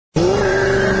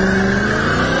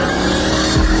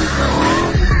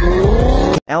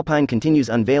Alpine continues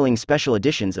unveiling special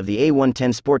editions of the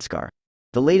A110 sports car.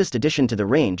 The latest addition to the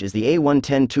range is the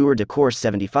A110 Tour de Corse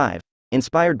 75,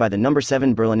 inspired by the number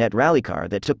 7 Berlinette rallycar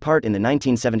that took part in the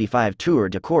 1975 Tour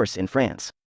de Corse in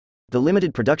France. The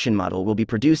limited production model will be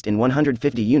produced in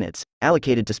 150 units,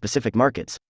 allocated to specific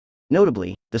markets.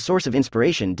 Notably, the source of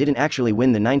inspiration didn't actually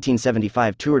win the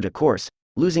 1975 Tour de Corse,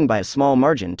 losing by a small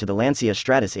margin to the Lancia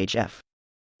Stratos HF.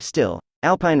 Still,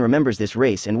 Alpine remembers this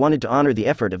race and wanted to honor the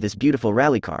effort of this beautiful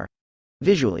rallycar.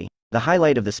 Visually, the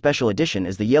highlight of the special edition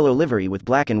is the yellow livery with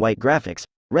black and white graphics,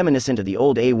 reminiscent of the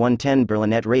old A110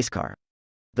 Berlinette race car.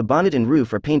 The bonnet and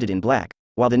roof are painted in black,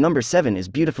 while the number 7 is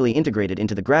beautifully integrated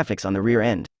into the graphics on the rear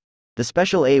end. The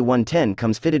special A110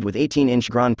 comes fitted with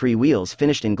 18-inch Grand Prix wheels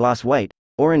finished in gloss white,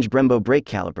 orange Brembo brake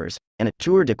calipers, and a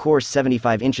Tour de Corse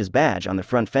 75 inches badge on the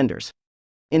front fenders.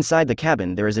 Inside the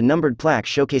cabin there is a numbered plaque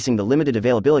showcasing the limited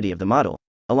availability of the model,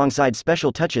 alongside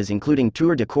special touches including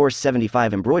Tour de Corse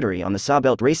 75 embroidery on the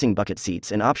sawbelt racing bucket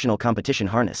seats and optional competition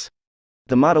harness.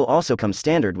 The model also comes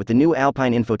standard with the new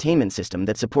Alpine infotainment system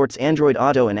that supports Android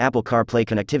Auto and Apple CarPlay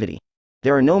connectivity.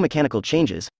 There are no mechanical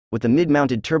changes, with the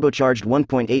mid-mounted turbocharged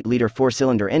 1.8-liter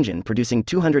four-cylinder engine producing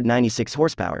 296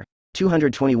 horsepower,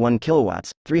 221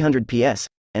 kilowatts, 300 PS,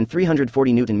 and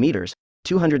 340 Nm,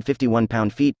 251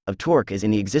 pound-feet, of torque as in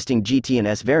the existing GT and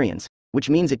S variants, which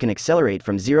means it can accelerate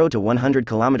from 0 to 100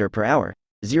 km per hour,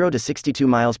 0 to 62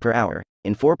 miles per hour,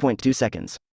 in 4.2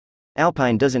 seconds.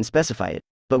 Alpine doesn't specify it,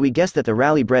 but we guess that the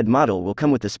rally-bred model will come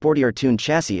with the sportier tuned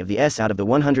chassis of the S. Out of the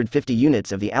 150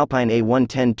 units of the Alpine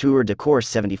A110 Tour de Corse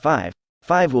 75,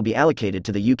 5 will be allocated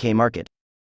to the UK market.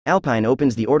 Alpine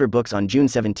opens the order books on June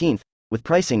 17, with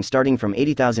pricing starting from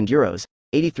 €80,000,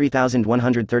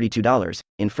 $83,132,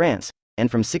 in France, and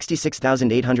from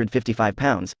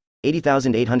 £66,855,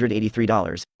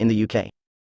 $80,883, in the UK.